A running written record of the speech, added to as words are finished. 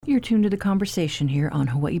You're tuned to The Conversation here on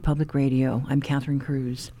Hawaii Public Radio. I'm Catherine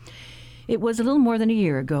Cruz. It was a little more than a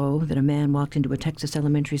year ago that a man walked into a Texas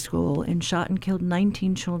elementary school and shot and killed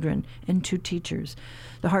 19 children and 2 teachers.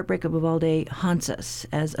 The heartbreak of Uvalde haunts us,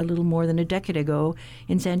 as a little more than a decade ago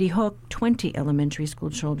in Sandy Hook, 20 elementary school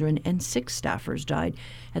children and 6 staffers died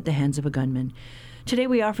at the hands of a gunman. Today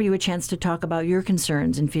we offer you a chance to talk about your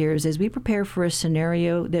concerns and fears as we prepare for a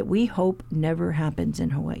scenario that we hope never happens in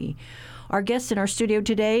Hawaii. Our guest in our studio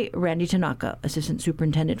today, Randy Tanaka, Assistant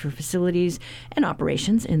Superintendent for Facilities and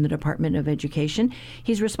Operations in the Department of Education.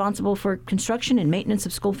 He's responsible for construction and maintenance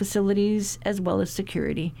of school facilities as well as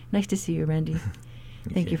security. Nice to see you, Randy.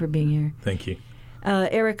 Thank you for being here. Thank you.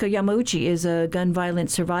 Erica Yamauchi is a gun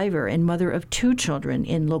violence survivor and mother of 2 children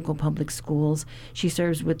in local public schools. She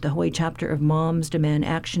serves with the Hawaii chapter of Moms Demand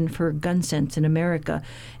Action for Gun Sense in America,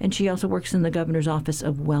 and she also works in the Governor's Office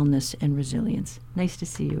of Wellness and Resilience. Nice to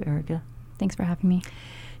see you, Erica. Thanks for having me.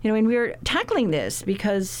 You know, and we're tackling this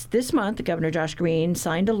because this month, Governor Josh Green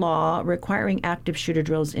signed a law requiring active shooter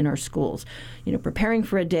drills in our schools, preparing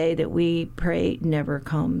for a day that we pray never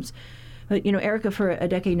comes. But, Erica, for a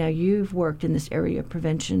decade now, you've worked in this area of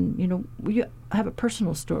prevention. You have a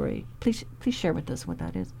personal story. Please share with us what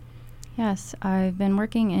that is. Yes, I've been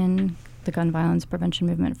working in the gun violence prevention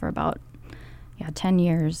movement for about 10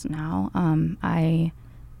 years now. I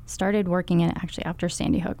started working in it actually after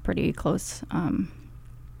Sandy Hook, pretty close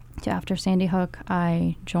to after Sandy Hook.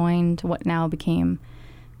 I joined what now became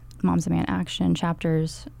Moms Demand Action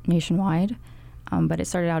chapters nationwide, but it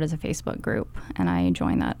started out as a Facebook group, and I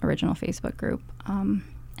joined that original Facebook group.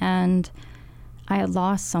 And I had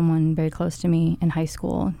lost someone very close to me in high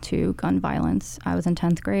school to gun violence. I was in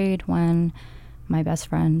 10th grade when my best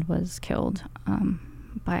friend was killed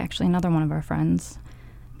by actually another one of our friends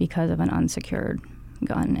because of an unsecured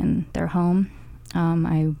gun in their home.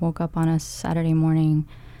 I woke up on a Saturday morning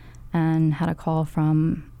and had a call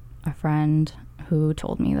from a friend who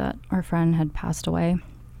told me that our friend had passed away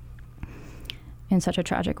in such a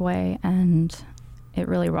tragic way, and it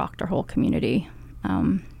really rocked our whole community.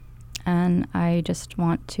 And I just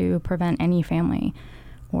want to prevent any family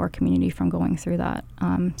or community from going through that.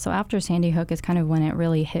 So after Sandy Hook is kind of when it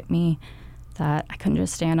really hit me that I couldn't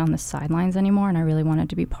just stand on the sidelines anymore, and I really wanted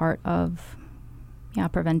to be part of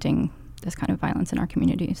preventing this kind of violence in our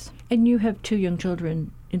communities. And you have 2 young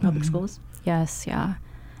children in public schools? Yes, yeah.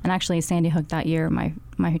 And actually, Sandy Hook that year, my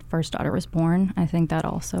first daughter was born. I think that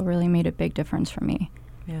also really made a big difference for me.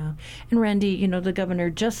 Yeah. And Randy, the governor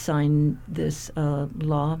just signed this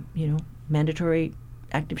law, mandatory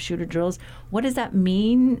active shooter drills. What does that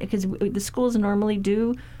mean? Because the schools normally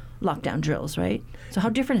do lockdown drills, right? So how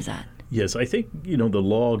different is that? Yes, I think, the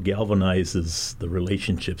law galvanizes the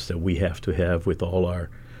relationships that we have to have with all our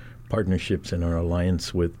partnerships and our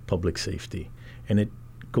alliance with public safety. And it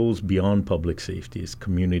goes beyond public safety. It's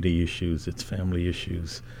community issues, it's family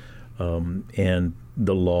issues. And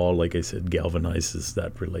the law, like I said, galvanizes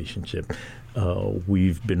that relationship.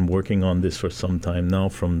 We've been working on this for some time now,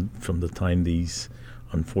 from the time these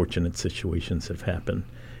unfortunate situations have happened.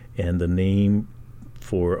 And the name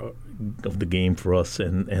of the game for us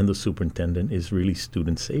and the superintendent is really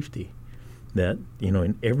student safety. That,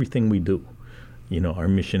 in everything we do, our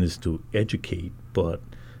mission is to educate, but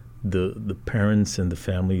the parents and the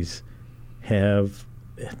families have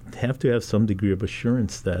to have some degree of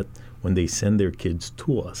assurance that when they send their kids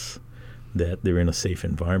to us, that they're in a safe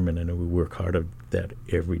environment, and we work hard at that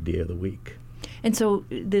every day of the week. And so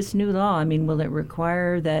this new law, will it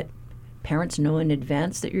require that parents know in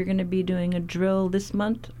advance that you're going to be doing a drill this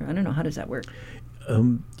month? Or I don't know, how does that work?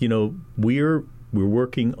 We're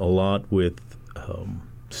working a lot with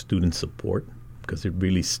student support, because it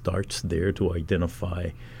really starts there to identify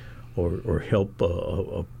or help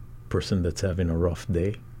a person that's having a rough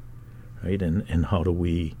day, right? And how do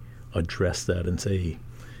we address that and say,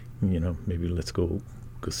 maybe let's go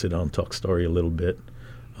sit down and talk story a little bit.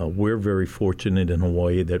 We're very fortunate in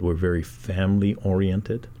Hawaii that we're very family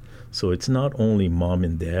oriented. So it's not only mom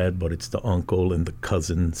and dad, but it's the uncle and the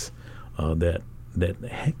cousins that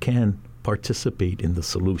can participate in the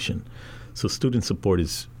solution. So student support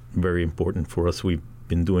is very important for us. We've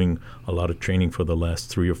been doing a lot of training for the last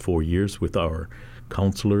 3 or 4 years with our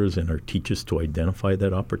counselors and our teachers to identify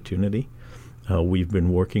that opportunity. We've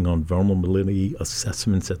been working on vulnerability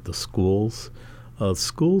assessments at the schools.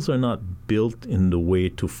 Schools are not built in the way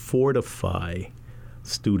to fortify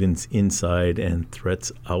students inside and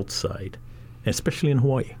threats outside, especially in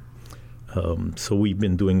Hawaii. So we've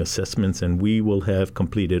been doing assessments, and we will have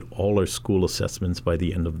completed all our school assessments by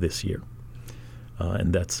the end of this year.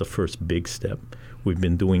 And that's the first big step. We've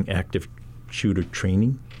been doing active shooter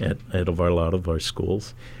training at a lot of our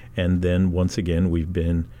schools. And then once again, we've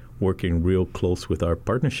been working real close with our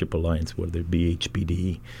partnership alliance, whether it be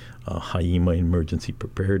HPD, HAIMA emergency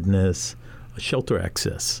preparedness, shelter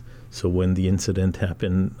access. So when the incident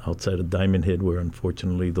happened outside of Diamond Head, where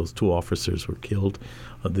unfortunately those 2 officers were killed,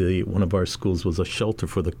 one of our schools was a shelter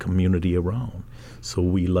for the community around. So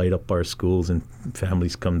we light up our schools and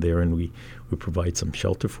families come there and we provide some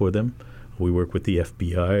shelter for them. We work with the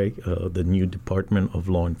FBI, the new Department of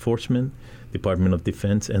Law Enforcement, Department of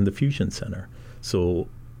Defense, and the Fusion Center. So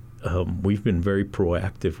we've been very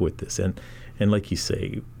proactive with this. And like you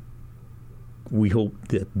say, we hope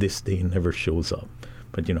that this day never shows up.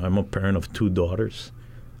 But, I'm a parent of 2 daughters.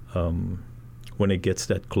 When it gets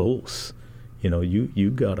that close,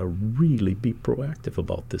 you got to really be proactive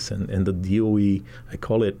about this. And the DOE, I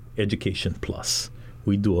call it Education Plus.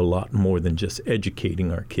 We do a lot more than just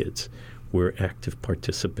educating our kids. We're active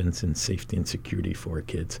participants in safety and security for our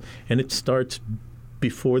kids. And it starts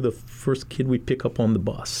before the first kid we pick up on the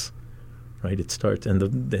bus, right? It starts, and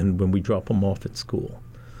then when we drop them off at school.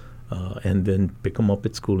 And then pick them up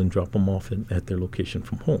at school and drop them off at their location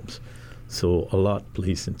from homes. So a lot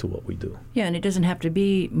plays into what we do. Yeah, and it doesn't have to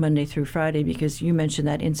be Monday through Friday, because you mentioned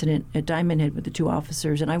that incident at Diamond Head with the 2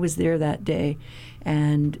 officers, and I was there that day,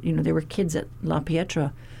 and there were kids at La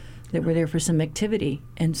Pietra that were there for some activity,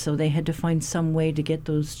 and so they had to find some way to get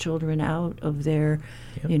those children out of there,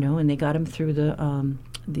 Yep. And they got them through that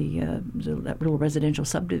little residential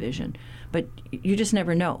subdivision. But you just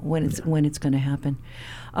never know when it's going to happen.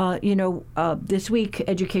 This week,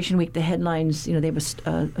 Education Week, the headlines, they have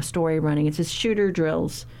a story running. It says shooter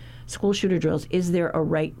drills, school shooter drills. Is there a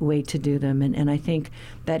right way to do them? And I think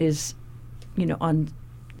that is, on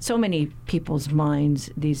so many people's minds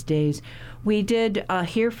these days. We did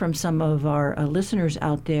hear from some of our listeners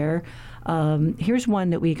out there. Here's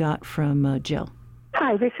one that we got from Jill.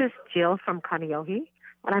 Hi, this is Jill from Kaneohe,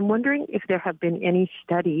 and I'm wondering if there have been any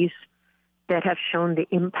studies that have shown the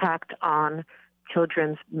impact on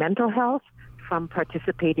children's mental health from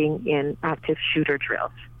participating in active shooter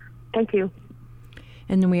drills. Thank you.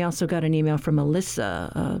 And then we also got an email from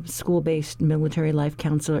Alyssa, a school-based military life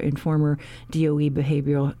counselor and former DOE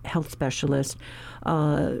behavioral health specialist,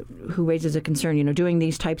 who raises a concern, doing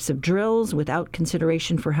these types of drills without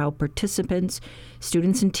consideration for how participants,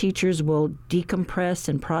 students and teachers will decompress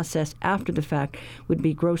and process after the fact would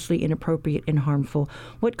be grossly inappropriate and harmful.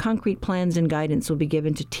 What concrete plans and guidance will be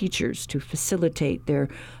given to teachers to facilitate their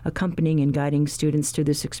accompanying and guiding students through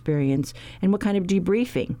this experience? And what kind of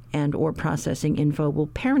debriefing and or processing info will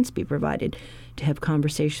parents be provided to have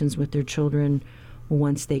conversations with their children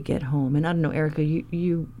once they get home? And I don't know, Erica,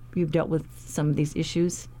 you've dealt with some of these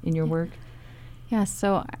issues in your work? Yeah,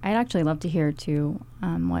 so I'd actually love to hear, too,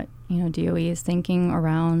 what DOE is thinking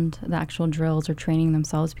around the actual drills or training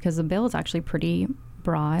themselves, because the bill is actually pretty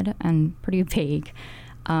broad and pretty vague.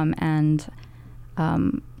 And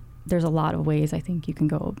there's a lot of ways I think you can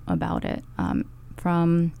go about it.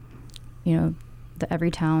 From, the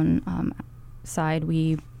Everytown side,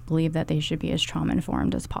 we believe that they should be as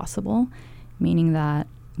trauma-informed as possible, meaning that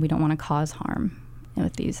we don't want to cause harm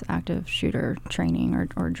with these active shooter training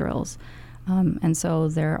or drills. And so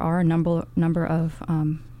there are a number of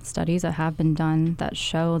studies that have been done that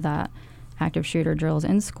show that active shooter drills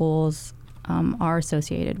in schools are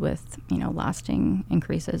associated with, lasting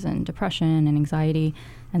increases in depression and anxiety.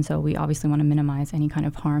 And so we obviously want to minimize any kind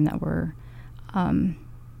of harm that we're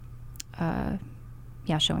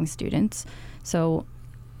showing students. So,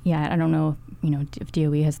 I don't know, if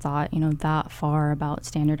DOE has thought, that far about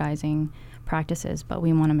standardizing practices, but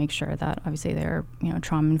we want to make sure that obviously they're,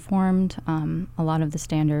 trauma informed. A lot of the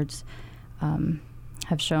standards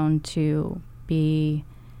have shown to be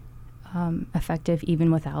effective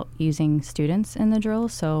even without using students in the drill.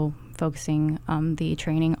 So focusing the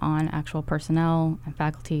training on actual personnel and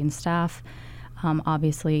faculty and staff.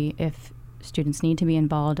 Obviously, if students need to be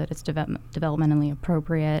involved, that it's developmentally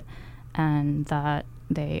appropriate and that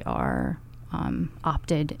they are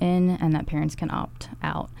opted in and that parents can opt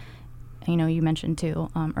out. You mentioned too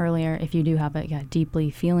earlier, if you do have a deeply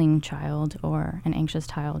feeling child or an anxious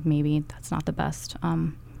child, maybe that's not the best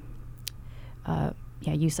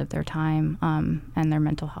use of their time, and their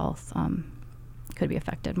mental health could be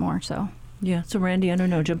affected more. So Randy, I don't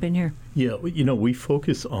know, jump in here. Yeah, we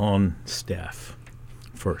focus on staff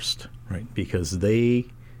first, right? Because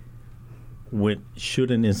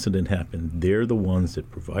should an incident happen, they're the ones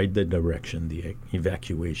that provide the direction, the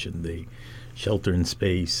evacuation, the shelter in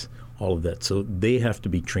space, all of that. So they have to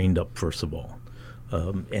be trained up first of all.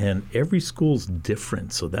 And every school's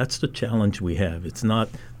different, so that's the challenge we have. It's not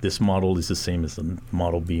this model is the same as the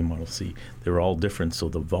Model B, Model C. They're all different. So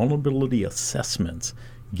the vulnerability assessments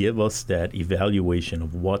give us that evaluation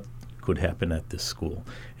of what could happen at this school.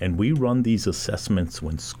 And we run these assessments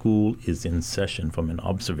when school is in session from an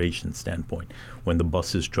observation standpoint, when the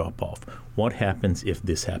buses drop off. What happens if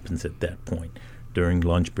this happens at that point during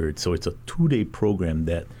lunch period? So it's a 2-day program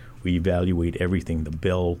that we evaluate everything, the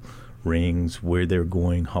bell rings, where they're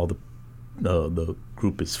going, how the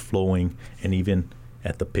group is flowing, and even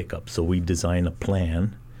at the pickup. So we design a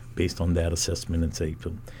plan based on that assessment and say,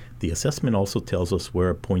 the assessment also tells us where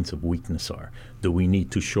our points of weakness are. Do we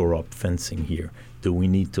need to shore up fencing here? Do we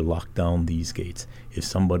need to lock down these gates? If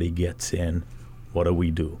somebody gets in, what do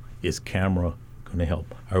we do? Is camera going to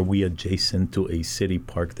help? Are we adjacent to a city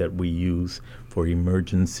park that we use for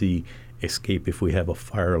emergency escape if we have a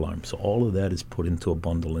fire alarm? So all of that is put into a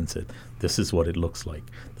bundle and said, this is what it looks like.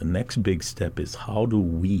 The next big step is how do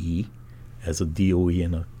we, as a DOE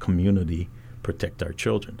and a community, protect our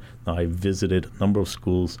children? Now, I visited a number of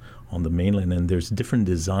schools on the mainland, and there's different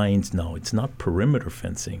designs now. It's not perimeter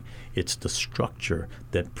fencing. It's the structure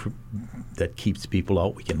that keeps people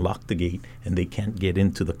out. We can lock the gate, and they can't get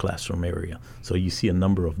into the classroom area. So you see a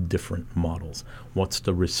number of different models. What's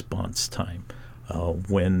the response time?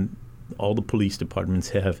 When all the police departments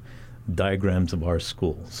have diagrams of our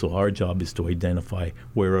school. So our job is to identify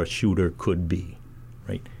where a shooter could be,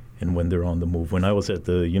 right? And when they're on the move. When I was at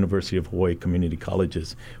the University of Hawaii Community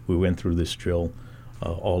Colleges, we went through this drill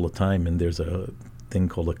all the time, and there's a thing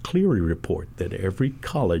called a Clery report that every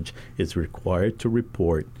college is required to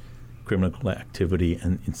report criminal activity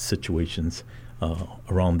and in situations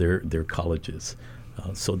around their colleges.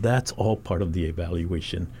 So that's all part of the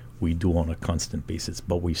evaluation we do on a constant basis.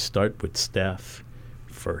 But we start with staff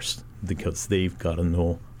first because they've got to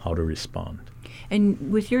know how to respond.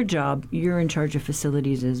 And with your job, you're in charge of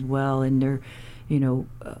facilities as well, and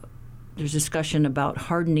there's discussion about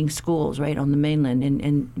hardening schools, right, on the mainland,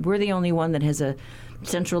 and we're the only one that has a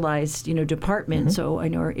centralized, department. Mm-hmm. So I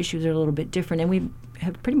know our issues are a little bit different, and we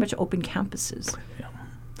have pretty much open campuses.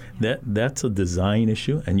 Yeah. That's a design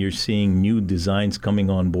issue, and you're seeing new designs coming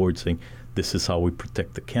on board saying, this is how we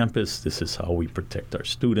protect the campus, this is how we protect our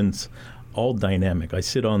students, all dynamic. I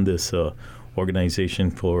sit on this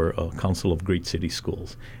organization for Council of Great City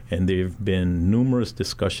Schools, and there have been numerous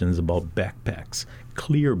discussions about backpacks,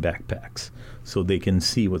 clear backpacks, so they can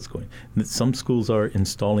see what's going on. Some schools are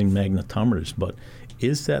installing magnetometers, but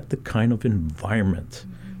is that the kind of environment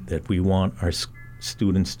that we want our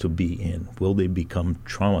students to be in? Will they become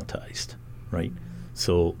traumatized, right?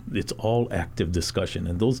 So it's all active discussion,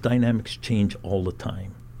 and those dynamics change all the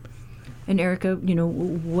time. And Erica,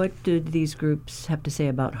 what do these groups have to say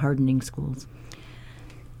about hardening schools?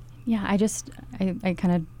 Yeah, I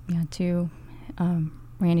kind of, to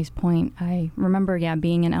Randy's point, I remember,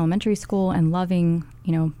 being in elementary school and loving,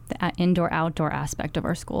 the indoor-outdoor aspect of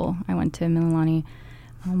our school. I went to Mililani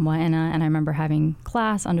Wai'ena, and I remember having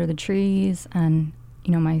class under the trees, and,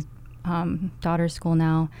 my daughter's school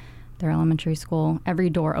now, their elementary school, every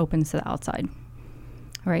door opens to the outside.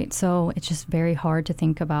 Right, so it's just very hard to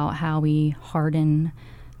think about how we harden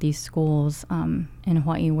these schools in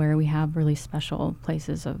Hawaii, where we have really special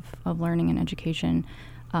places of learning and education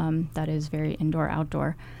that is very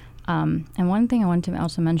indoor-outdoor. And one thing I wanted to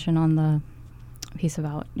also mention on the piece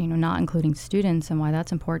about not including students and why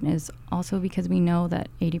that's important is also because we know that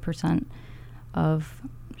 80% of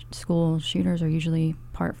school shooters are usually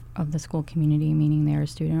part of the school community, meaning they're a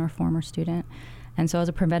student or former student. And so as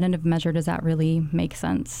a preventative measure, does that really make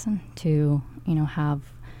sense to, have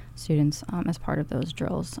students as part of those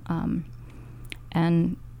drills?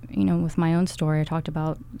 And, with my own story, I talked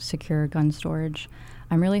about secure gun storage.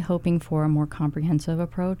 I'm really hoping for a more comprehensive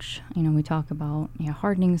approach. We talk about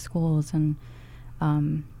hardening schools and,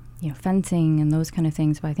 fencing and those kind of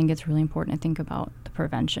things, but I think it's really important to think about the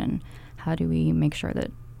prevention. How do we make sure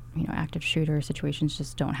that, active shooter situations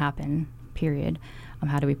just don't happen, period?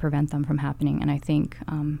 How do we prevent them from happening? And I think,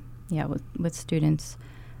 with students,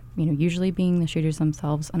 usually being the shooters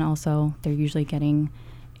themselves, and also they're usually getting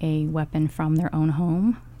a weapon from their own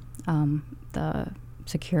home. The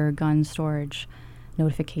secure gun storage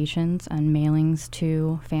notifications and mailings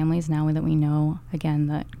to families, now that we know, again,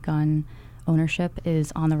 that gun ownership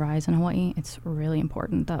is on the rise in Hawaii, it's really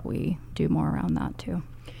important that we do more around that too.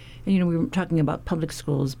 And, we were talking about public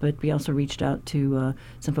schools, but we also reached out to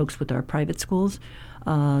some folks with our private schools.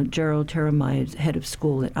 Gerald Terramai, head of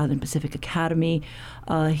school at Island Pacific Academy,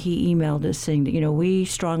 he emailed us saying that, we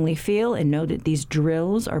strongly feel and know that these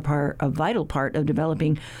drills are a vital part of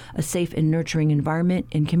developing a safe and nurturing environment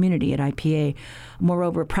and community at IPA.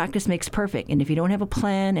 Moreover, practice makes perfect, and if you don't have a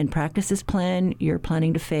plan and practice this plan, you're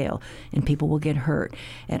planning to fail, and people will get hurt.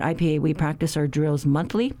 At IPA, we practice our drills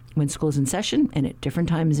monthly when school's in session and at different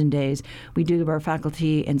times and days. We do give our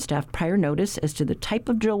faculty and staff prior notice as to the type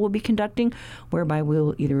of drill we'll be conducting, whereby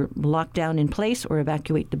we'll either lock down in place or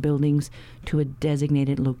evacuate the buildings to a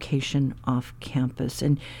designated location off campus.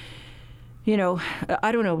 And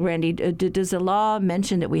I don't know, Randy, does the law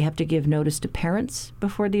mention that we have to give notice to parents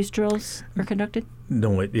before these drills are conducted?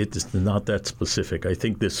 No, it's not that specific. I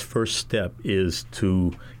think this first step is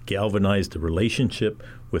to galvanize the relationship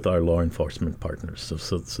with our law enforcement partners. So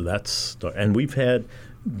that's, and we've had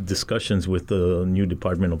discussions with the new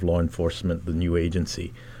Department of Law Enforcement, the new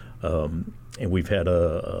agency, and we've had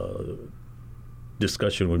a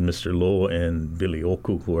discussion with Mr. Lowe and Billy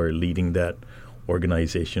Oku, who are leading that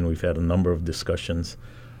organization. We've had a number of discussions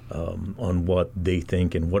on what they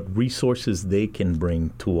think and what resources they can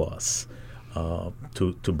bring to us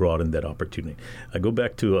to broaden that opportunity. I go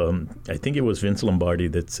back to, I think it was Vince Lombardi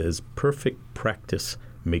that says, perfect practice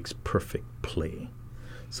makes perfect play.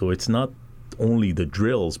 So it's not only the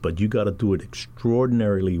drills, but you got to do it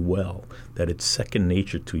extraordinarily well, that it's second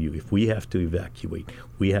nature to you. If we have to evacuate,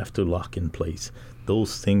 we have to lock in place.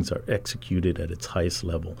 Those things are executed at its highest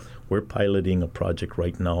level. We're piloting a project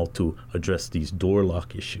right now to address these door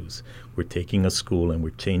lock issues. We're taking a school and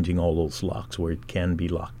we're changing all those locks where it can be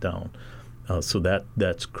locked down. So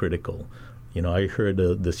that's critical. I heard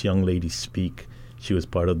this young lady speak. She was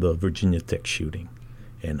part of the Virginia Tech shooting,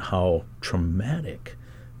 and how traumatic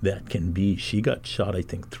that can be. She got shot, I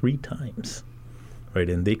think, 3 times, right?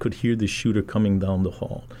 And they could hear the shooter coming down the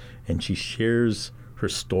hall. And she shares her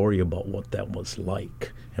story about what that was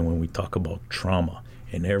like. And when we talk about trauma,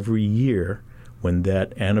 and every year when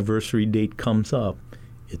that anniversary date comes up,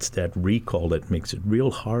 it's that recall that makes it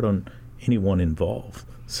real hard on anyone involved.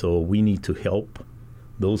 So we need to help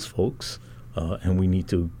those folks, and we need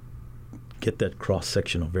to get that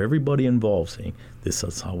cross-section of everybody involved saying, this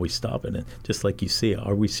is how we stop it. And just like you say,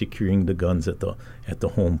 are we securing the guns at the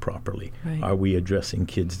home properly? Right. Are we addressing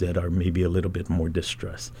kids that are maybe a little bit more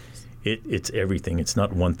distressed? It's everything. It's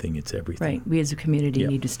not one thing. It's everything. Right. We as a community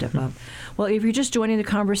need to step up. Well, if you're just joining the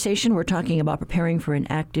conversation, we're talking about preparing for an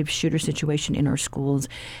active shooter situation in our schools,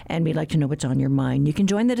 and we'd like to know what's on your mind. You can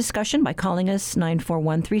join the discussion by calling us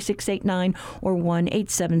 941-3689 or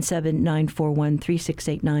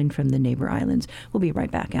 1-877-941-3689 from the neighbor islands. We'll be right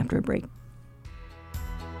back after a break.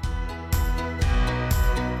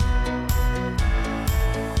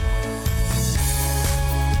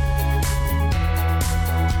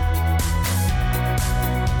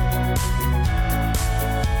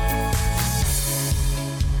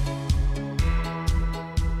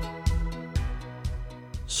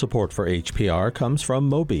 Support for HPR comes from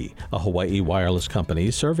Mobi, a Hawaii wireless company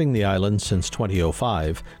serving the island since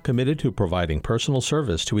 2005, committed to providing personal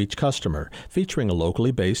service to each customer, featuring a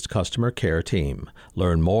locally based customer care team.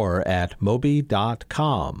 Learn more at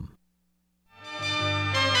mobi.com.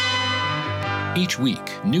 Each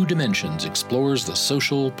week, New Dimensions explores the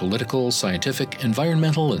social, political, scientific,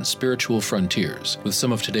 environmental, and spiritual frontiers with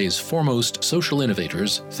some of today's foremost social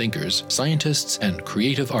innovators, thinkers, scientists, and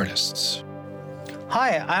creative artists.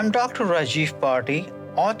 Hi, I'm Dr. Rajiv Bharti,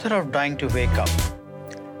 author of Dying to Wake Up.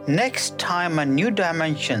 Next time on New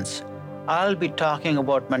Dimensions, I'll be talking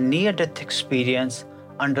about my near-death experience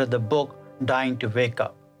under the book Dying to Wake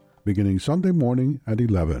Up. Beginning Sunday morning at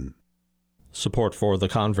 11. Support for the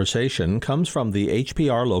conversation comes from the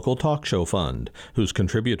HPR Local Talk Show Fund, whose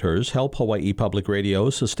contributors help Hawaii Public Radio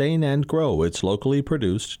sustain and grow its locally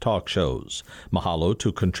produced talk shows. Mahalo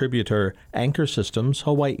to contributor Anchor Systems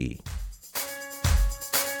Hawaii.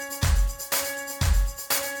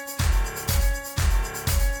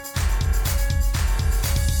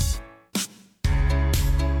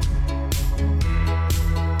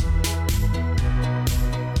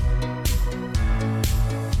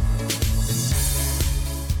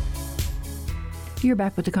 You're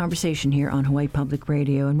back with the conversation here on Hawaii Public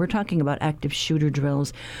Radio, and we're talking about active shooter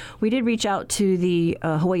drills. We did reach out to the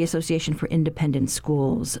Hawaii Association for Independent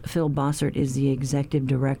Schools. Phil Bossert is the executive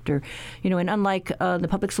director. And unlike the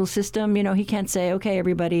public school system, he can't say, okay,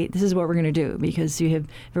 everybody, this is what we're going to do, because you have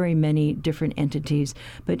very many different entities.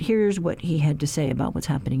 But here's what he had to say about what's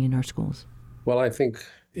happening in our schools. Well, I think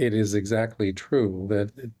it is exactly true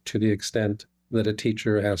that to the extent that a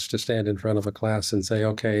teacher has to stand in front of a class and say,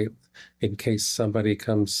 okay, in case somebody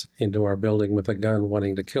comes into our building with a gun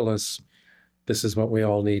wanting to kill us, this is what we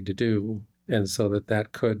all need to do. And so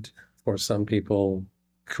that could, for some people,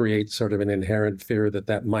 create sort of an inherent fear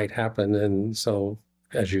that might happen. And so,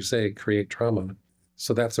 as you say, create trauma.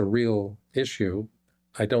 So that's a real issue.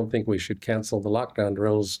 I don't think we should cancel the lockdown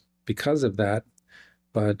drills because of that,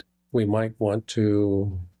 but we might want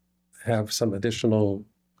to have some additional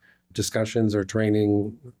discussions or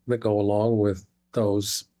training that go along with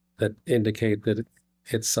those that indicate that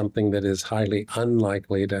it's something that is highly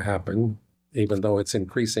unlikely to happen, even though it's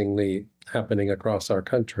increasingly happening across our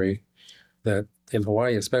country. That in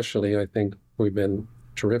Hawaii especially, I think we've been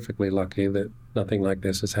terrifically lucky that nothing like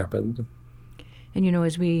this has happened. And, you know,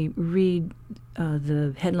 as we read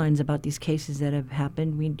the headlines about these cases that have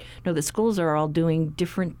happened, we know that schools are all doing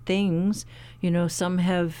different things. You know, some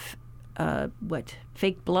have,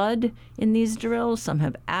 fake blood in these drills. Some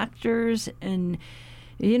have actors. And,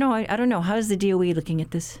 you know, I don't know. How's the DOE looking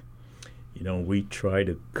at this? You know, we try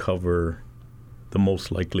to cover the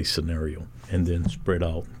most likely scenario and then spread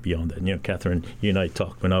out beyond that. You know, Catherine, you and I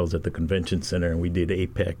talked when I was at the convention center and we did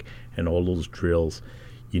APEC and all those drills.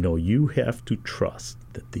 You know, you have to trust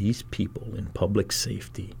that these people in public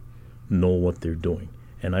safety know what they're doing.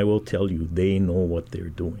 And I will tell you, they know what they're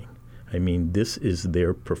doing. I mean, this is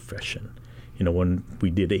their profession. You know, when we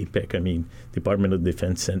did APEC, I mean, Department of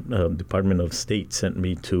Defense Department of State sent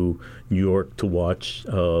me to New York to watch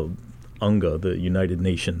UNGA, the United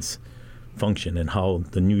Nations function, and how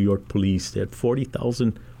the New York police, they had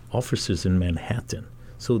 40,000 officers in Manhattan.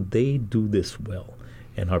 So they do this well.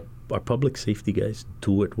 And our public safety guys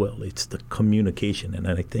do it well. It's the communication. And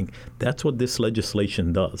I think that's what this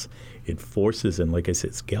legislation does. It forces, and like I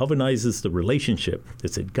said, it galvanizes the relationship.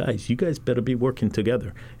 It said, guys, you guys better be working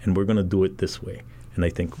together, and we're going to do it this way. And I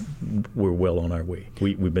think we're well on our way.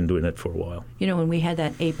 We've been doing it for a while. You know, when we had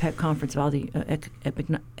that APEC conference, all the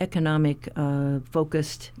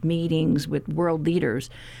economic-focused meetings with world leaders,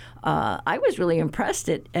 I was really impressed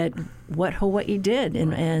at what Hawaii did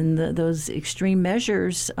and those extreme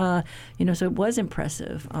measures. So it was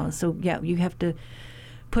impressive. You have to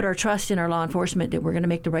put our trust in our law enforcement that we're going to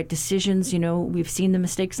make the right decisions. You know, we've seen the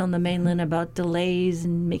mistakes on the mainland about delays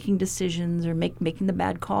and making decisions or making the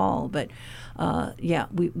bad call. But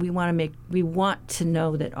we want to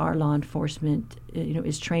know that our law enforcement,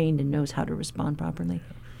 is trained and knows how to respond properly.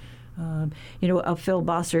 Phil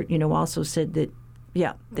Bossert, also said that.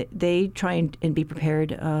 Yeah, they try and be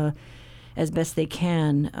prepared as best they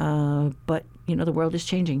can, but the world is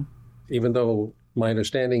changing. Even though my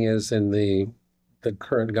understanding is in the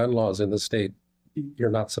current gun laws in the state, you're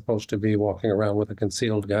not supposed to be walking around with a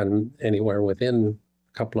concealed gun anywhere within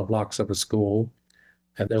a couple of blocks of a school.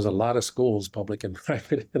 And there's a lot of schools, public and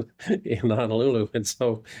private, in Honolulu, and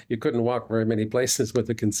so you couldn't walk very many places with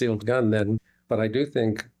a concealed gun then. But I do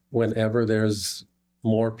think whenever there's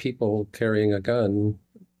more people carrying a gun,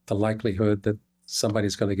 the likelihood that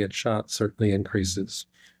somebody's going to get shot certainly increases.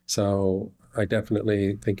 So I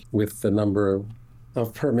definitely think with the number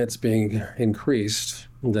of permits being increased,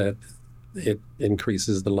 that it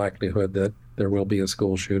increases the likelihood that there will be a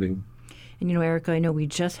school shooting. And Erica, I know we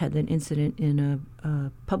just had an incident in a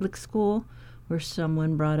public school where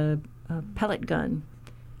someone brought a pellet gun,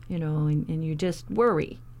 and you just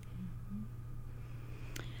worry.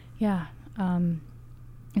 Yeah.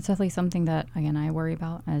 It's definitely something that, again, I worry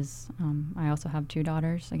about as I also have two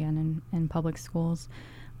daughters, again, in public schools.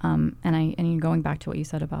 And going back to what you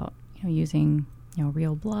said about, using,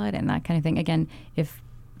 real blood and that kind of thing. Again, if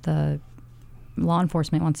the law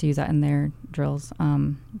enforcement wants to use that in their drills,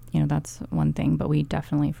 that's one thing. But we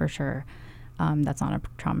definitely, for sure, that's not a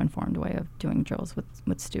trauma-informed way of doing drills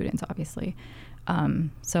with students, obviously.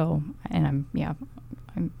 I'm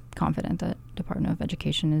confident that Department of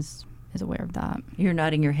Education is aware of that. You're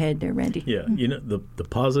nodding your head there, Randy. Yeah, the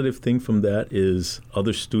positive thing from that is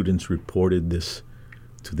other students reported this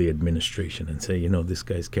to the administration and say, this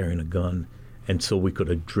guy's carrying a gun, and so we could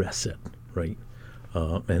address it, right?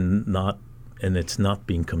 And it's not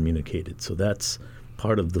being communicated. So that's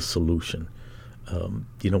part of the solution.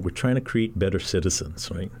 We're trying to create better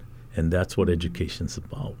citizens, right? And that's what education's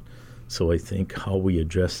about. So I think how we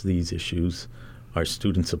address these issues, our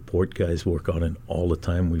student support guys work on it all the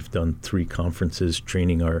time. We've done 3 conferences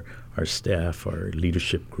training our staff, our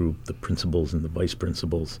leadership group, the principals and the vice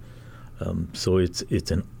principals. So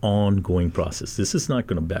it's an ongoing process. This is not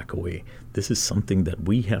going to back away. This is something that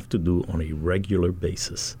we have to do on a regular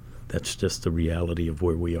basis. That's just the reality of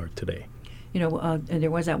where we are today.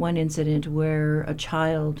 There was that one incident where a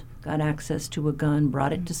child got access to a gun,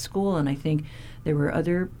 brought it to school, and I think there were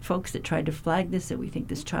other folks that tried to flag this, that we think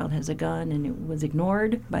this child has a gun, and it was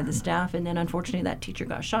ignored by the staff, and then unfortunately that teacher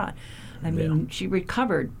got shot. I mean, she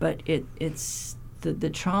recovered, but it's the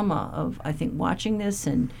trauma of, I think, watching this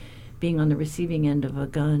and being on the receiving end of a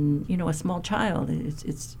gun, a small child,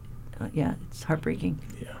 it's heartbreaking.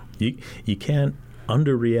 Yeah. You can't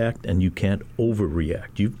underreact and you can't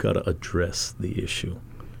overreact. You've got to address the issue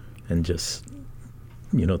and just,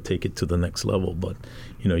 take it to the next level. But,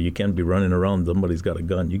 you can't be running around, somebody's got a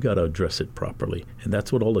gun. You got to address it properly. And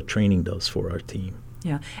that's what all the training does for our team.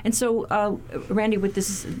 Yeah. And so, Randy, with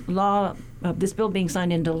this law, this bill being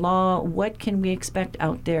signed into law, what can we expect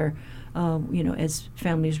out there, as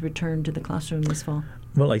families return to the classroom this fall?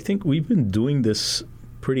 Well, I think we've been doing this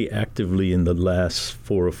pretty actively in the last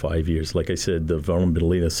 4 or 5 years. Like I said, the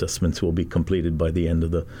vulnerability assessments will be completed by the end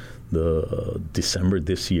of the December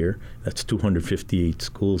this year. That's 258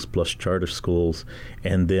 schools plus charter schools.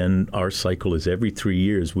 And then our cycle is every 3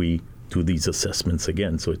 years we do these assessments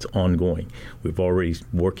again, so it's ongoing. We've already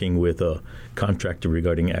working with a contractor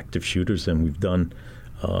regarding active shooters, and we've done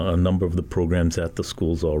a number of the programs at the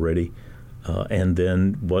schools already. And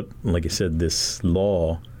then like I said, this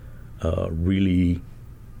law really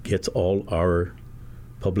gets all our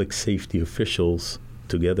public safety officials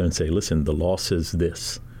together and say, listen, the law says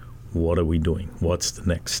this. What are we doing? What's the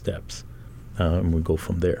next steps? And we go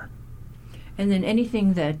from there. And then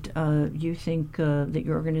anything that you think that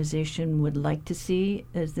your organization would like to see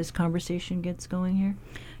as this conversation gets going here?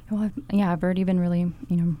 Well, I've already been really,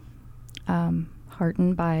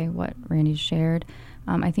 heartened by what Randy shared.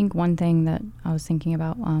 I think one thing that I was thinking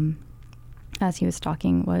about as he was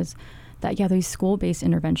talking was that, these school-based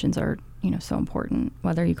interventions are, so important,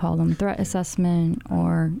 whether you call them threat assessment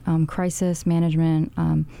or crisis management,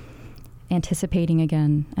 anticipating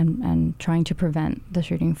again and trying to prevent the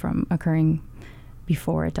shooting from occurring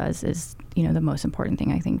before it does is, the most important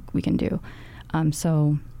thing I think we can do.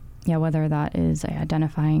 Whether that is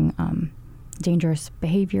identifying dangerous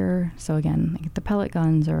behavior, so again, like the pellet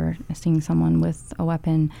guns or seeing someone with a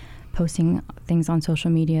weapon, posting things on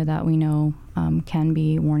social media that we know can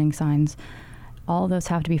be warning signs. All of those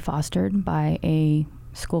have to be fostered by a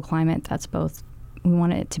school climate that's both, we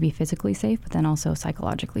want it to be physically safe, but then also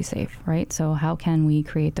psychologically safe, right? So how can we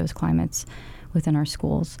create those climates within our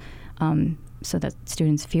schools so that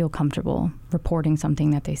students feel comfortable reporting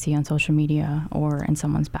something that they see on social media or in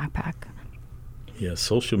someone's backpack? Yeah,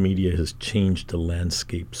 social media has changed the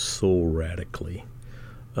landscape so radically.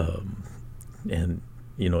 And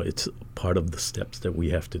it's part of the steps that we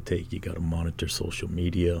have to take. You got to monitor social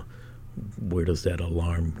media. Where does that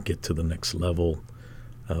alarm get to the next level?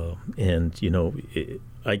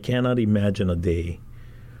 I cannot imagine a day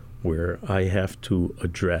where I have to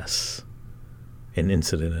address an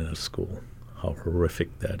incident in a school, how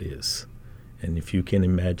horrific that is. And if you can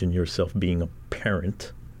imagine yourself being a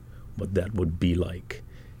parent, what that would be like.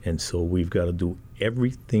 And so we've got to do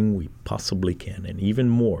everything we possibly can, and even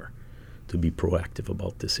more, to be proactive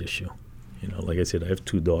about this issue. Like I said, I have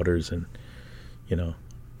 2 daughters, and,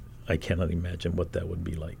 I cannot imagine what that would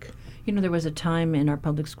be like. There was a time in our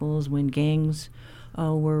public schools when gangs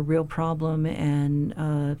were a real problem,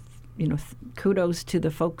 and, kudos to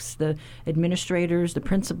the folks, the administrators, the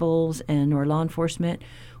principals, or law enforcement.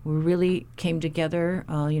 We really came together,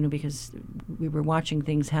 because we were watching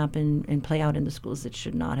things happen and play out in the schools that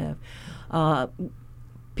should not have.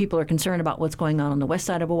 People are concerned about what's going on the west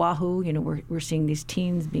side of Oahu. We're seeing these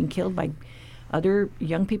teens being killed by other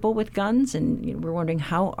young people with guns, and we're wondering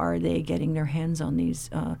how are they getting their hands on these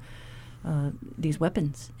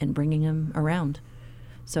weapons and bringing them around.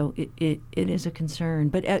 So it is a concern.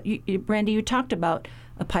 But Randy, you talked about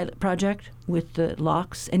a pilot project with the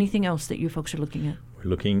locks. Anything else that you folks are looking at? We're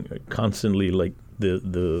looking constantly, like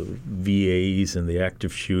the VAs and the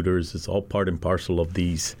active shooters. It's all part and parcel of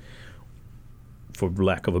these, for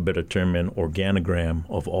lack of a better term, an organogram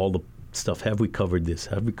of all the stuff. Have we covered this?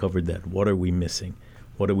 Have we covered that? What are we missing?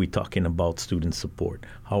 What are we talking about student support?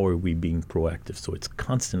 How are we being proactive? So it's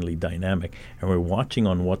constantly dynamic, and we're watching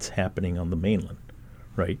on what's happening on the mainland,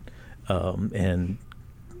 right? And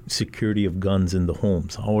security of guns in the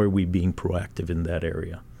homes. How are we being proactive in that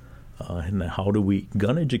area? And how do we?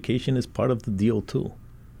 Gun education is part of the deal too,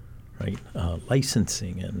 right?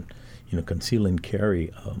 Licensing and conceal and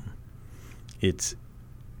carry. It's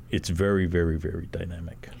very, very, very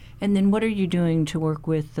dynamic. And then what are you doing to work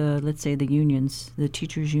with, let's say, the unions, the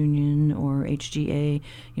teachers union or HGA,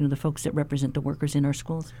 the folks that represent the workers in our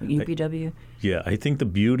schools, UPW? I think the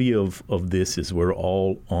beauty of this is we're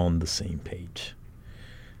all on the same page.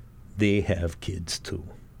 they have kids too.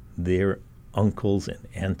 They're uncles and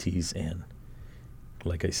aunties, and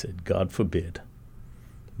like I said, God forbid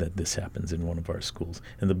that this happens in one of our schools.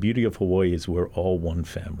 And the beauty of Hawaii is we're all one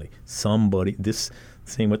family. This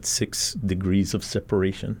same with 6 degrees of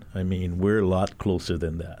separation. I mean, we're a lot closer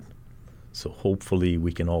than that. So hopefully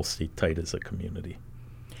we can all stay tight as a community.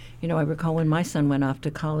 You know, I recall when my son went off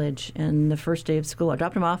to college, and the first day of school, I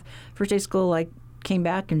dropped him off. First day of school, I came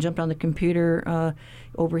back and jumped on the computer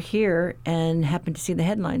over here and happened to see the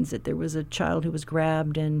headlines that there was a child who was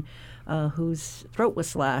grabbed and whose throat was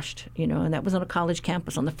slashed, you know, and that was on a college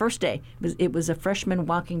campus on the first day. It was a freshman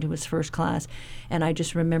walking to his first class, and I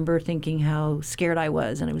just remember thinking how scared I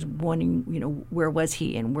was, and I was wondering, you know, where was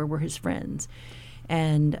he and where were his friends?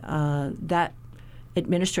 And that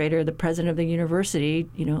administrator, the president of the university,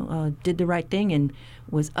 you know, did the right thing and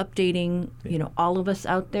was updating, you know, all of us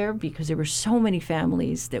out there, because there were so many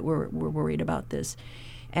families that were worried about this,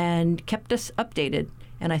 and kept us updated.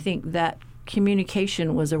 And I think that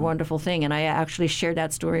communication was a wonderful thing. And I actually shared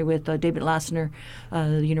that story with David Lassner,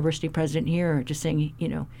 the university president here, just saying,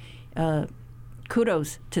 you know,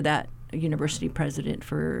 kudos to that university president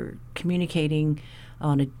for communicating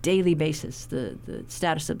on a daily basis the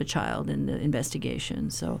status of the child and the investigation.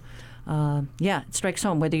 So, yeah, it strikes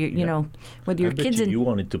home whether you know whether your kids you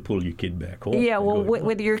wanted to pull your kid back home. Yeah, well,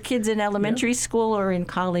 whether your kid's in elementary school or in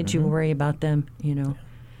college, you worry about them. You know,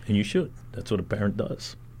 and you should. That's what a parent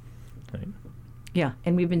does. Right? Yeah,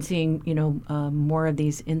 and we've been seeing, you know, more of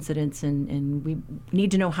these incidents, and we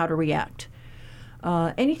need to know how to react.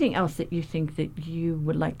 Anything else that you think that you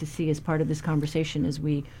would like to see as part of this conversation as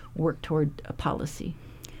we work toward a policy?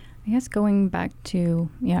 I guess going back to,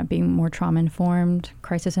 being more trauma-informed,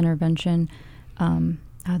 crisis intervention,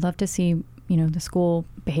 I'd love to see, you know, the school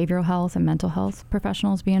behavioral health and mental health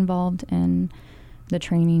professionals be involved in the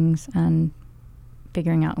trainings and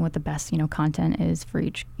figuring out what the best, you know, content is for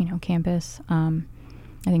each, you know, campus. I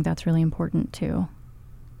think that's really important too.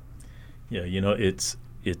 Yeah, you know, it's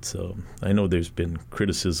I know there's been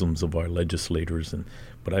criticisms of our legislators,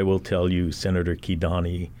 but I will tell you, Senator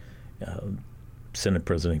Kidani, Senate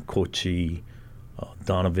President Kochi,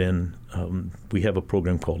 Donovan, we have a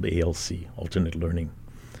program called ALC, Alternate Learning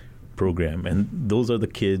Program, and those are the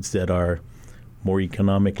kids that are more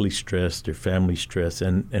economically stressed, their family stressed,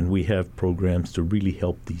 and we have programs to really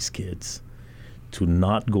help these kids to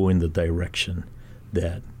not go in the direction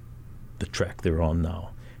that the track they're on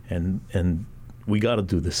now. And we got to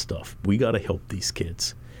do this stuff. We got to help these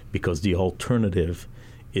kids, because the alternative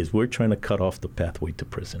is we're trying to cut off the pathway to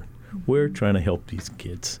prison. We're trying to help these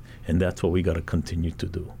kids, and that's what we got to continue to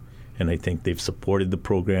do. And I think they've supported the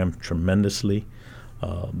program tremendously.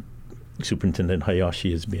 Superintendent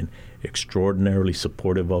Hayashi has been extraordinarily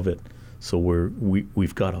supportive of it. So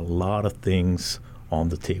we've got a lot of things on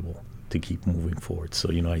the table to keep moving forward.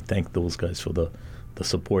 So, you know, I thank those guys for the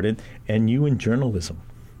support. And you in journalism,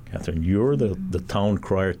 Catherine, you're the town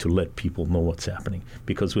crier to let people know what's happening.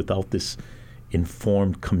 Because without this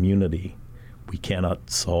informed community, we cannot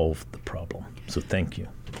solve the problem. So thank you.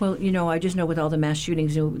 Well, you know, I just know with all the mass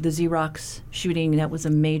shootings, you know, the Xerox shooting, that was a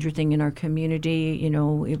major thing in our community. You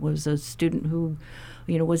know, it was a student who,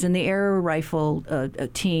 you know, was in the air rifle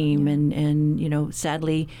team, and you know,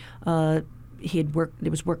 sadly, he had worked.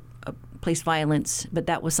 There was workplace violence, but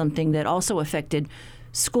that was something that also affected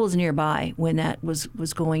schools nearby when that was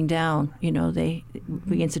going down. You know, we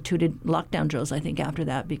instituted lockdown drills, I think, after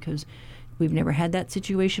that, because we've never had that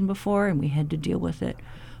situation before, and we had to deal with it.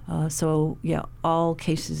 So, yeah, all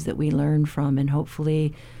cases that we learn from, and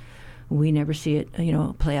hopefully we never see it, you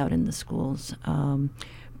know, play out in the schools.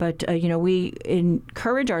 But, you know, we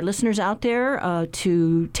encourage our listeners out there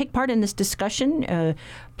to take part in this discussion.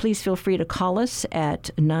 Please feel free to call us at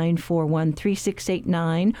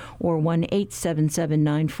 941-3689 or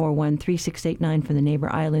 1-877-941-3689 for the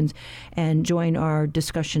neighbor islands, and join our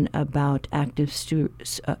discussion about active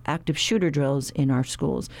shooter drills in our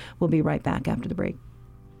schools. We'll be right back after the break.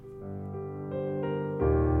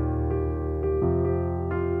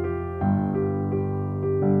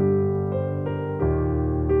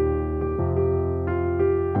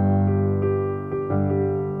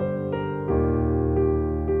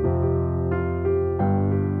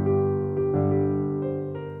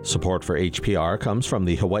 Support for HPR comes from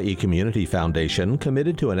the Hawaii Community Foundation,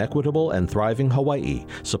 committed to an equitable and thriving Hawaii,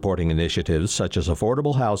 supporting initiatives such as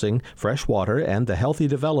affordable housing, fresh water, and the healthy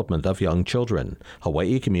development of young children.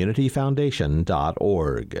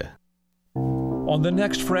 HawaiiCommunityFoundation.org. On the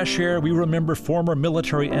next Fresh Air, we remember former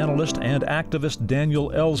military analyst and activist Daniel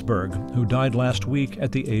Ellsberg, who died last week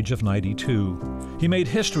at the age of 92. He made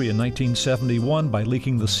history in 1971 by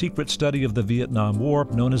leaking the secret study of the Vietnam War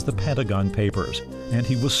known as the Pentagon Papers, and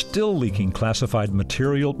he was still leaking classified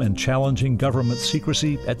material and challenging government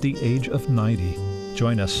secrecy at the age of 90.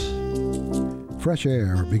 Join us. Fresh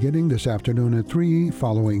Air beginning this afternoon at 3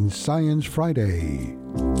 following Science Friday.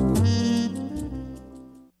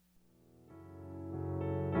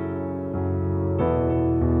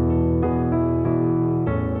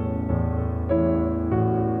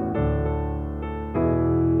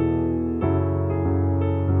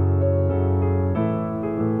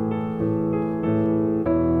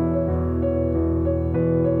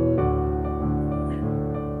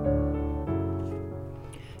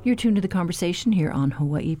 You're tuned to the conversation here on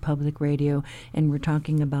Hawaii Public Radio, and we're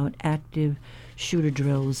talking about active shooter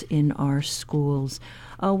drills in our schools.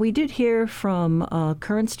 We did hear from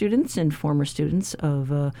current students and former students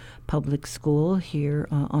of public school here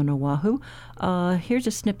on Oahu. Here's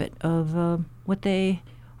a snippet of what they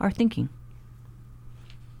are thinking.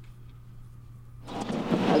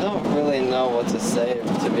 I don't really know what to say,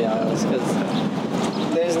 to be honest, because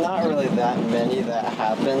there's not really that many that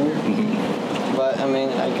happen. But, I mean,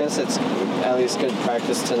 I guess it's at least good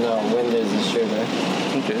practice to know when there's a shooter.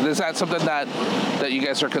 Okay. Is that something that you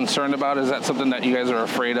guys are concerned about? Is that something that you guys are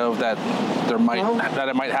afraid of, that that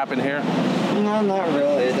it might happen here? No, not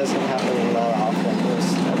really. It doesn't happen that often,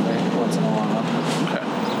 just every once in a while. Okay.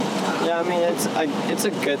 Yeah, I mean, it's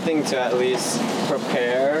a good thing to at least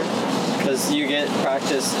prepare, because you get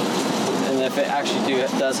practice, and if it actually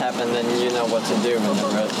does happen, then you know what to do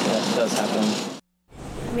whenever it does happen.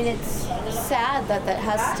 I mean, it's sad that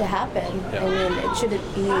has to happen. Yeah. I mean, it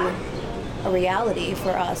shouldn't be a reality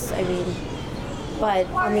for us. I mean, but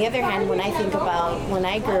on the other hand, when I think about when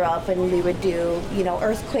I grew up and we would do,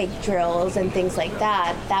 earthquake drills and things like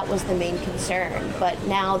that, that was the main concern. But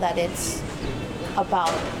now that it's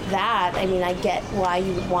about that, I mean, I get why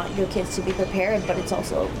you would want your kids to be prepared, but it's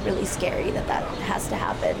also really scary that has to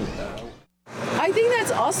happen. I think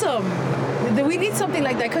that's awesome. We need something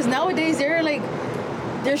like that, because nowadays they're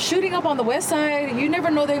shooting up on the west side. You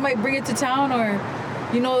never know, they might bring it to town, or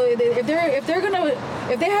if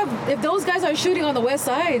those guys are shooting on the west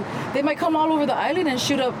side, they might come all over the island and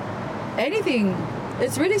shoot up anything.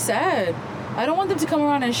 It's really sad. I don't want them to come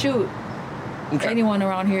around and shoot anyone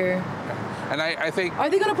around here. And I think, are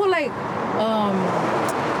they gonna put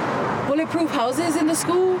bulletproof houses in the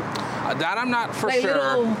school? That I'm not for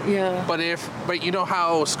sure. Yeah. But you know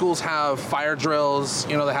how schools have fire drills,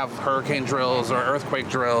 they have hurricane drills or earthquake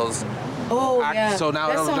drills. Oh, yeah. So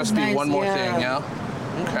now it'll just be one more thing, yeah?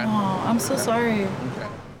 Okay. Oh, I'm so sorry. Okay.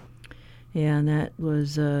 Yeah, and that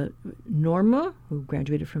was Norma, who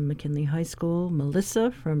graduated from McKinley High School,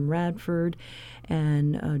 Melissa from Radford,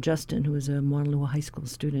 and Justin, who is a Moanalua High School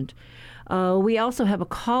student. We also have a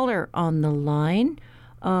caller on the line.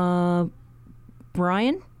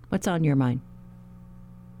 Brian? What's on your mind?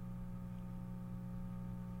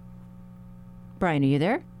 Brian, are you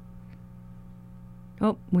there?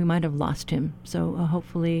 Oh, we might have lost him. So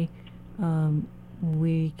hopefully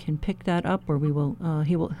we can pick that up, or we will.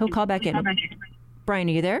 He'll call back in. Brian,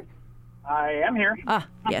 are you there? I am here. Ah,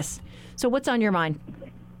 yes. So what's on your mind?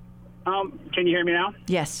 Can you hear me now?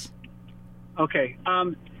 Yes. Okay.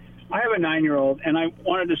 I have a 9-year-old, and I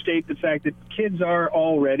wanted to state the fact that kids are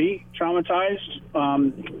already traumatized.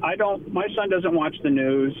 My son doesn't watch the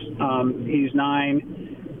news. He's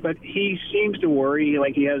 9, but he seems to worry,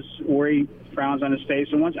 like he has worry frowns on his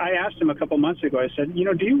face. And once I asked him a couple months ago, I said,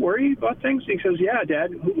 do you worry about things? He says, yeah,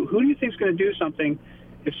 Dad. Who do you think is going to do something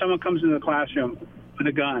if someone comes into the classroom with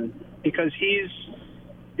a gun? Because he's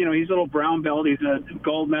a little brown belt. He's a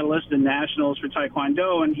gold medalist in nationals for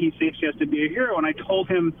Taekwondo, and he thinks he has to be a hero. And I told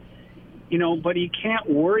him, but he can't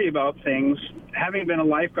worry about things. Having been a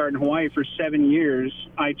lifeguard in Hawaii for 7 years,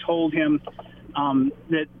 I told him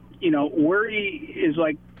that, worry is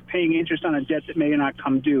like paying interest on a debt that may not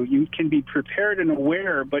come due. You can be prepared and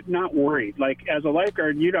aware, but not worried. Like, as a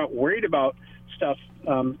lifeguard, you're not worried about stuff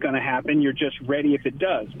going to happen. You're just ready if it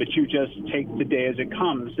does, but you just take the day as it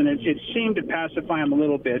comes. And it seemed to pacify him a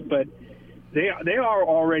little bit, but they are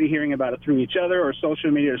already hearing about it through each other or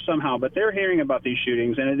social media or somehow, but they're hearing about these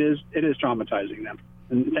shootings, and it is traumatizing them.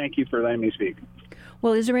 And thank you for letting me speak.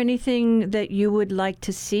 Well, is there anything that you would like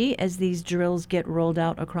to see as these drills get rolled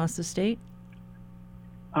out across the state?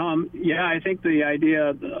 Yeah, I think the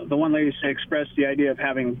idea, the one lady expressed the idea of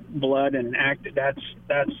having blood and that's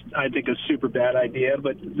I think a super bad idea,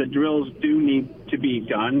 but the drills do need to be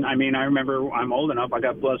done. I mean, I remember, I'm old enough, I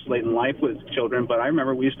got blessed late in life with children, but I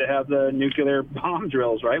remember we used to have the nuclear bomb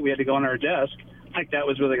drills, right? We had to go on our desk, like that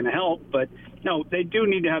was really going to help, but no, they do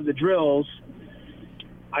need to have the drills.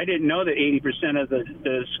 I didn't know that 80% of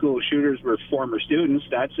the school shooters were former students.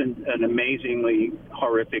 That's an amazingly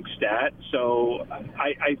horrific stat. So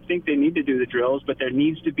I think they need to do the drills, but there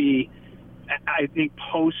needs to be, I think,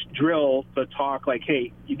 post-drill the talk like,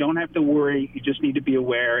 hey, you don't have to worry. You just need to be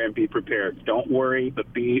aware and be prepared. Don't worry,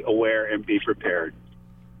 but be aware and be prepared.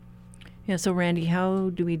 Yeah, so Randy, how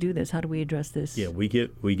do we do this? How do we address this? Yeah, we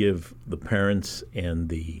give the parents and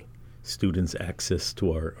the students access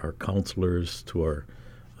to our counselors, to our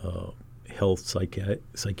health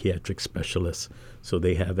psychiatric specialists, so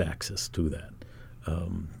they have access to that.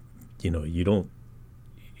 You don't.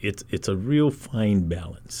 It's a real fine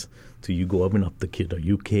balance. So you go up and up the kid, are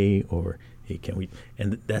you okay? Or hey, can we?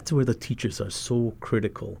 And that's where the teachers are so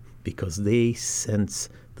critical, because they sense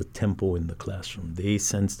the tempo in the classroom. They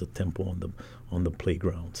sense the tempo on the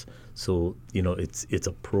playgrounds. So it's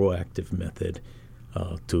a proactive method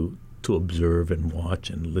to observe and watch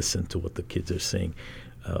and listen to what the kids are saying.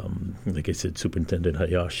 Like I said, Superintendent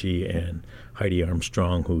Hayashi and Heidi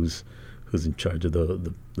Armstrong, who's in charge of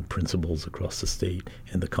the principals across the state,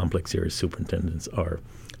 and the complex area superintendents are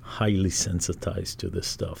highly sensitized to this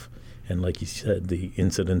stuff. And like you said, the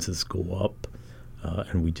incidences go up,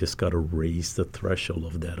 and we just got to raise the threshold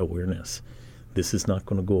of that awareness. This is not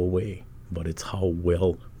going to go away, but it's how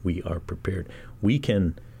well we are prepared. We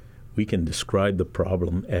can describe the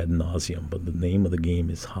problem ad nauseum, but the name of the game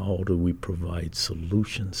is how do we provide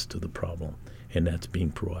solutions to the problem, and that's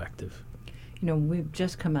being proactive. We've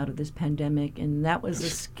just come out of this pandemic, and that was a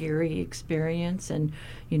scary experience. And,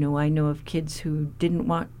 I know of kids who didn't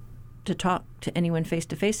want to talk to anyone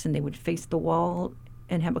face-to-face, and they would face the wall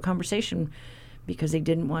and have a conversation because they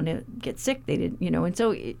didn't want to get sick. They didn't, and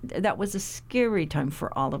so that was a scary time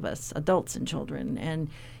for all of us, adults and children. And,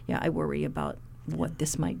 yeah, I worry about what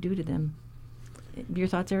this might do to them. Your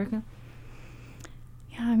thoughts, Erica?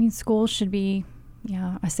 Yeah, I mean, school should be,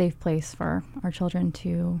 a safe place for our children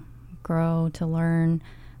to grow, to learn.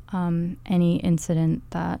 Any incident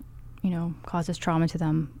that, causes trauma to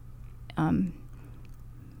them,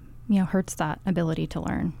 hurts that ability to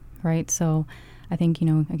learn, right? So I think,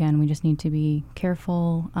 again, we just need to be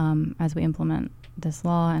careful as we implement this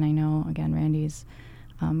law. And I know, again, Randy's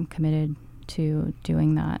committed to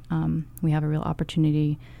doing that. We have a real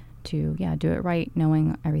opportunity to, do it right,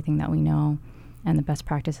 knowing everything that we know and the best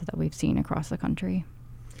practices that we've seen across the country.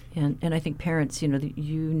 And I think parents,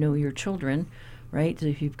 your children, right? So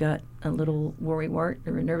if you've got a little worrywart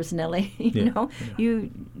or a nervous Nelly,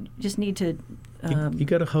 you just need to. You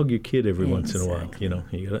got to hug your kid every once in a while.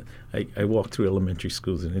 I walk through elementary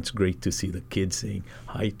schools, and it's great to see the kids saying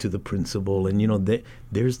hi to the principal, and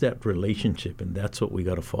there's that relationship, and that's what we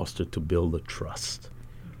got to foster to build a trust,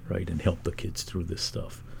 right, and help the kids through this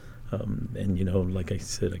stuff. And like I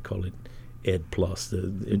said, I call it Ed Plus.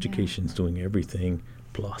 The education's doing everything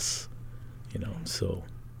plus, So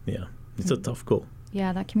yeah, it's a tough goal.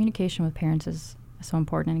 Yeah, that communication with parents is so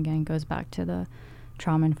important, and again, goes back to the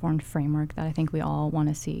trauma-informed framework that I think we all want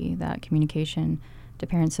to see, that communication to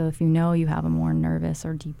parents. So if you have a more nervous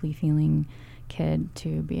or deeply feeling kid,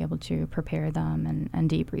 to be able to prepare them and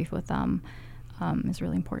debrief with them is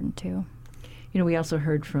really important too. We also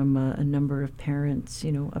heard from a number of parents,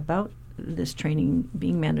 about this training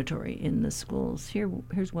being mandatory in the schools.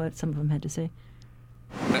 Here's what some of them had to say.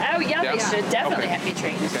 Oh, yeah, they should definitely have to be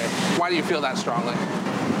trained. Okay. Why do you feel that strongly?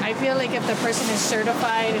 I feel like if the person is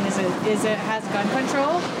certified and has gun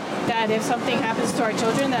control, that if something happens to our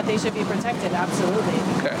children, that they should be protected. Absolutely.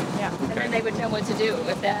 Okay. Yeah. Okay. And then they would know what to do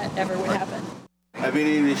if that ever would happen. I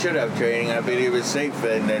believe they should have training. I believe it's safe,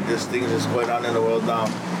 and just things that's going on in the world now,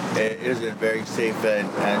 it isn't very safe, and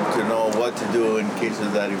to know what to do in case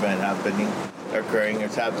of that event occurring.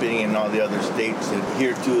 It's happening in all the other states, and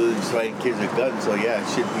here too, it's fighting kids with guns. So yeah, it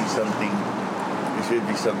should be something. It should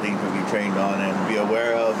be something to be trained on and be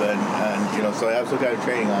aware of, and so I have some kind of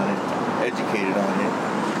training on it, educated on it.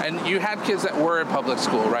 And you had kids that were in public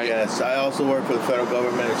school, right? Yes, I also work for the federal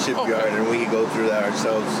government at Shipyard, and we go through that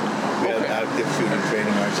ourselves. We have active shooter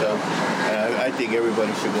training ourselves, and I think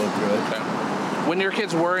everybody should go through it. Okay. When your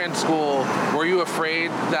kids were in school, were you afraid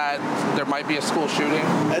that there might be a school shooting?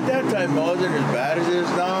 At that time, it wasn't as bad as it is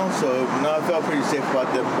now, so I felt pretty safe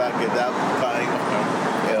about them back at that time.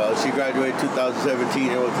 She graduated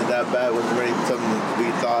 2017. It wasn't that bad. It wasn't really something to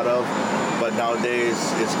be thought of. but nowadays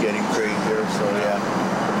it's getting crazier. So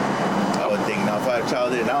yeah, I would think now if I had a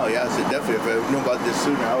child in now, yes, it definitely. If I knew about this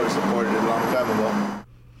sooner, I would have supported it a long time ago.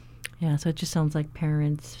 Yeah, so it just sounds like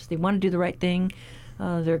parents, they want to do the right thing.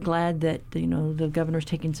 They're glad that, the governor's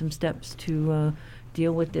taking some steps to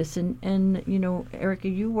deal with this. And Erica,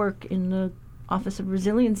 you work in the Office of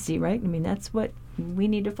Resiliency, right? I mean, that's what we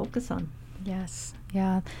need to focus on. Yes,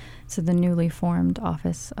 yeah. So the newly formed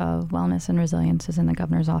Office of Wellness and Resilience is in the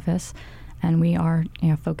governor's office, and we are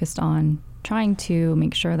focused on trying to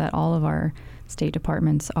make sure that all of our state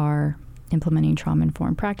departments are implementing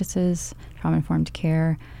trauma-informed practices, trauma-informed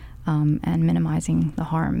care, and minimizing the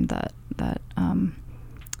harm that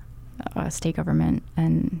state government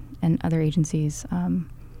and other agencies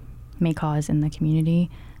may cause in the community,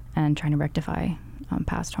 and trying to rectify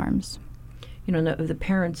past harms. The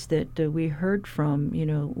parents that we heard from,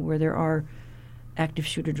 where there are active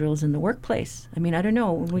shooter drills in the workplace. I mean, I don't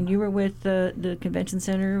know, when you were with the convention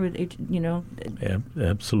center,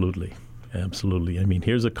 Absolutely. Absolutely. I mean,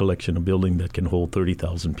 here's a collection, a building that can hold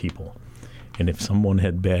 30,000 people. And if someone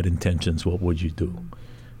had bad intentions, what would you do?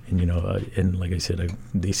 And, and like I said,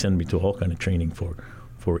 they send me to all kind of training for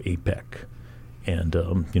APEC. And,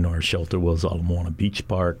 our shelter was all on a beach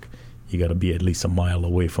park. You got to be at least a mile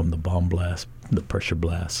away from the bomb blast, the pressure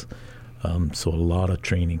blast. So a lot of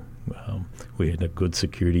training. We had a good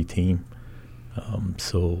security team.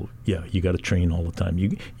 So, yeah, you got to train all the time.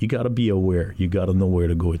 You got to be aware. You got to know where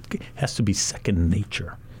to go. It has to be second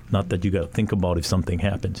nature. Not that you got to think about if something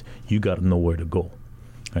happens. You got to know where to go,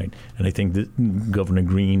 right? And I think that Governor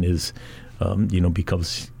Green is,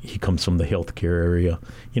 because he comes from the healthcare area.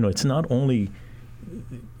 It's not only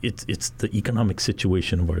it's the economic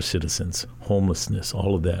situation of our citizens, homelessness,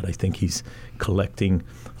 all of that. I think he's collecting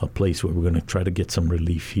a place where we're going to try to get some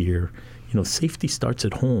relief here. Safety starts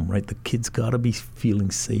at home, right? The kid's got to be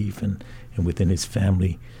feeling safe and within his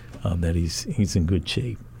family that he's in good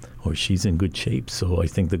shape or she's in good shape. So I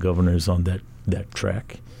think the governor's on that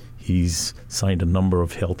track. He's signed a number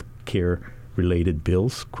of health care related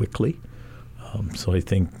bills quickly. So I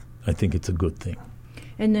think it's a good thing.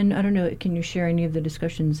 And then, I don't know, can you share any of the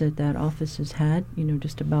discussions that office has had,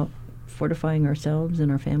 just about fortifying ourselves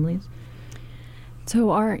and our families?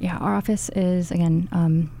 So our office is,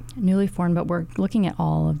 again, newly formed, but we're looking at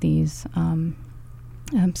all of these,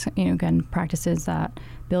 again, practices that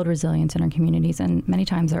build resilience in our communities, and many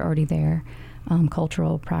times they're already there,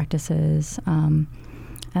 cultural practices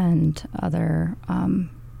and other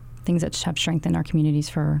things that have strengthened our communities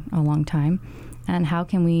for a long time. And how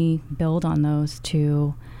can we build on those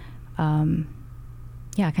to, kind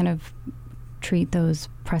of treat those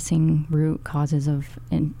pressing root causes of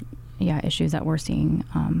issues that we're seeing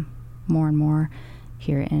more and more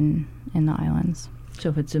here in the islands. So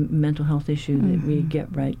if it's a mental health issue, that we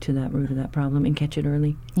get right to that root of that problem and catch it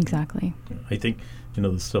early. Exactly. I think,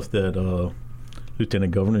 the stuff that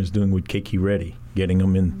Lieutenant Governor is doing with Keiki Ready, getting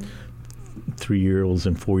them in 3-year-olds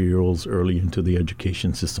and 4-year-olds early into the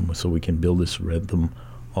education system so we can build this rhythm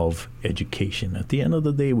of education. At the end of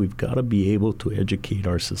the day, we've got to be able to educate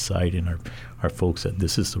our society and our folks that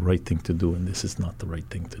this is the right thing to do and this is not the right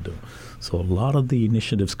thing to do. So a lot of the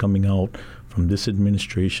initiatives coming out from this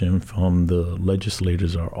administration, from the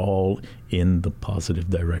legislators, are all in the positive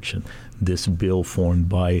direction. This bill formed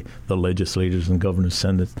by the legislators and Governor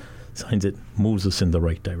Senate signs it, moves us in the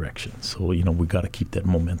right direction. So, we got to keep that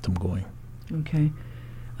momentum going. Okay.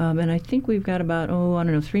 And I think we've got about,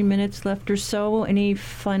 3 minutes left or so. Any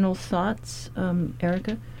final thoughts,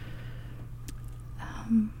 Erica?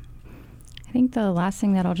 I think the last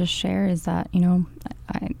thing that I'll just share is that,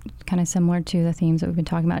 kind of similar to the themes that we've been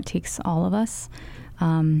talking about, it takes all of us.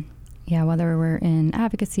 Whether we're in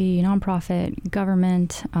advocacy, nonprofit,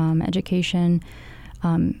 government, education,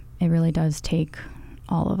 it really does take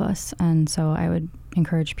all of us. And so I would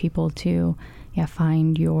encourage people to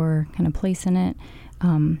find your kind of place in it,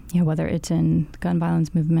 whether it's in the gun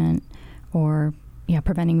violence movement or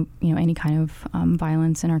preventing any kind of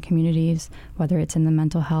violence in our communities, whether it's in the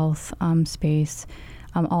mental health space.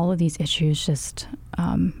 All of these issues just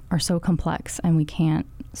are so complex, and we can't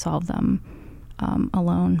solve them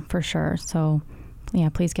alone for sure. So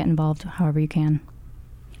please get involved however you can.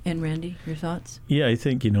 And Randy, your thoughts? Yeah, I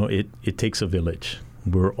think it takes a village.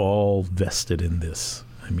 We're all vested in this.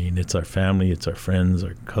 I mean, it's our family, it's our friends,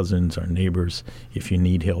 our cousins, our neighbors. If you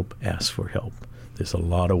need help, ask for help. There's a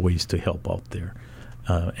lot of ways to help out there.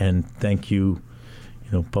 And thank you,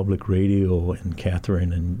 Public Radio and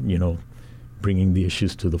Catherine, and, bringing the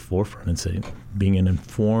issues to the forefront and saying being an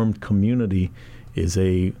informed community is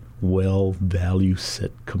a well value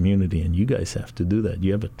set community, and you guys have to do that.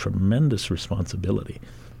 You have a tremendous responsibility.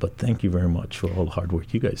 But thank you very much for all the hard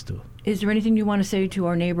work you guys do. Is there anything you want to say to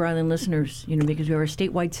our neighbor island listeners, because we are a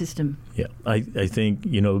statewide system? Yeah, I think,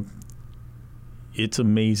 it's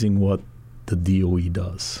amazing what the DOE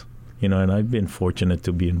does. And I've been fortunate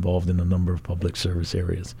to be involved in a number of public service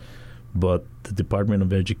areas. But the Department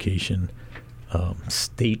of Education,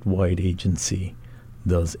 statewide agency,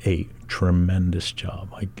 does a tremendous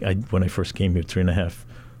job. When I first came here 3.5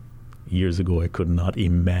 years ago, I could not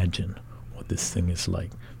imagine what this thing is like.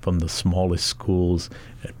 From the smallest schools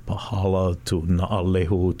at Pahala to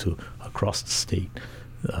Na'alehu to across the state.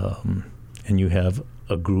 And you have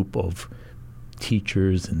a group of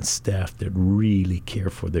teachers and staff that really care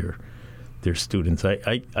for their students.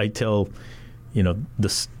 I tell,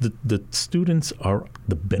 the students are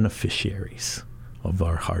the beneficiaries of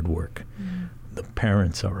our hard work. Mm-hmm. The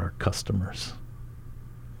parents are our customers.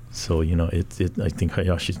 So, I think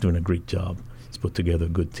Hayashi's doing a great job. He's put together a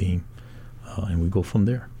good team. And we go from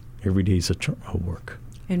there. Every day is a work.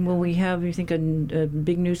 And will we have, you think, a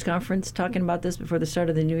big news conference talking about this before the start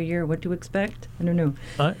of the new year? What to expect? I don't know.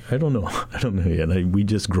 I don't know. I don't know yet. We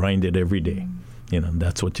just grind it every day.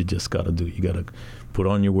 That's what you just got to do. You got to put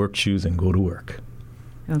on your work shoes and go to work.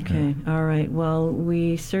 Okay. Yeah. All right. Well,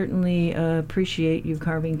 we certainly appreciate you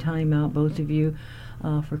carving time out, both of you,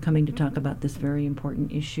 for coming to talk about this very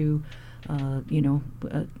important issue.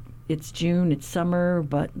 It's June, it's summer,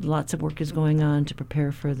 but lots of work is going on to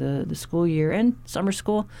prepare for the school year and summer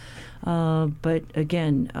school. But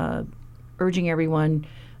again, urging everyone,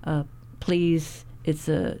 please, it's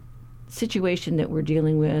a situation that we're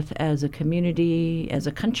dealing with as a community, as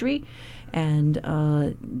a country, and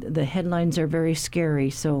the headlines are very scary,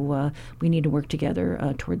 so we need to work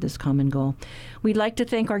together toward this common goal. We'd like to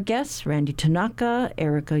thank our guests, Randy Tanaka,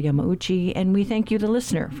 Erica Yamauchi, and we thank you, the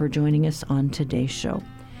listener, for joining us on today's show.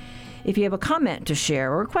 If you have a comment to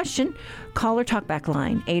share or a question, call or talkback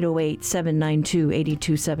line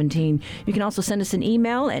 808-792-8217. You can also send us an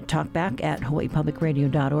email at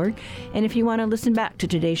talkback@hawaiipublicradio.org. And if you want to listen back to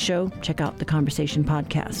today's show, check out the Conversation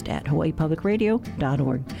podcast at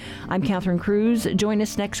hawaiipublicradio.org. I'm Catherine Cruz. Join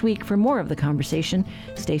us next week for more of the conversation.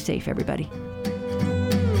 Stay safe, everybody.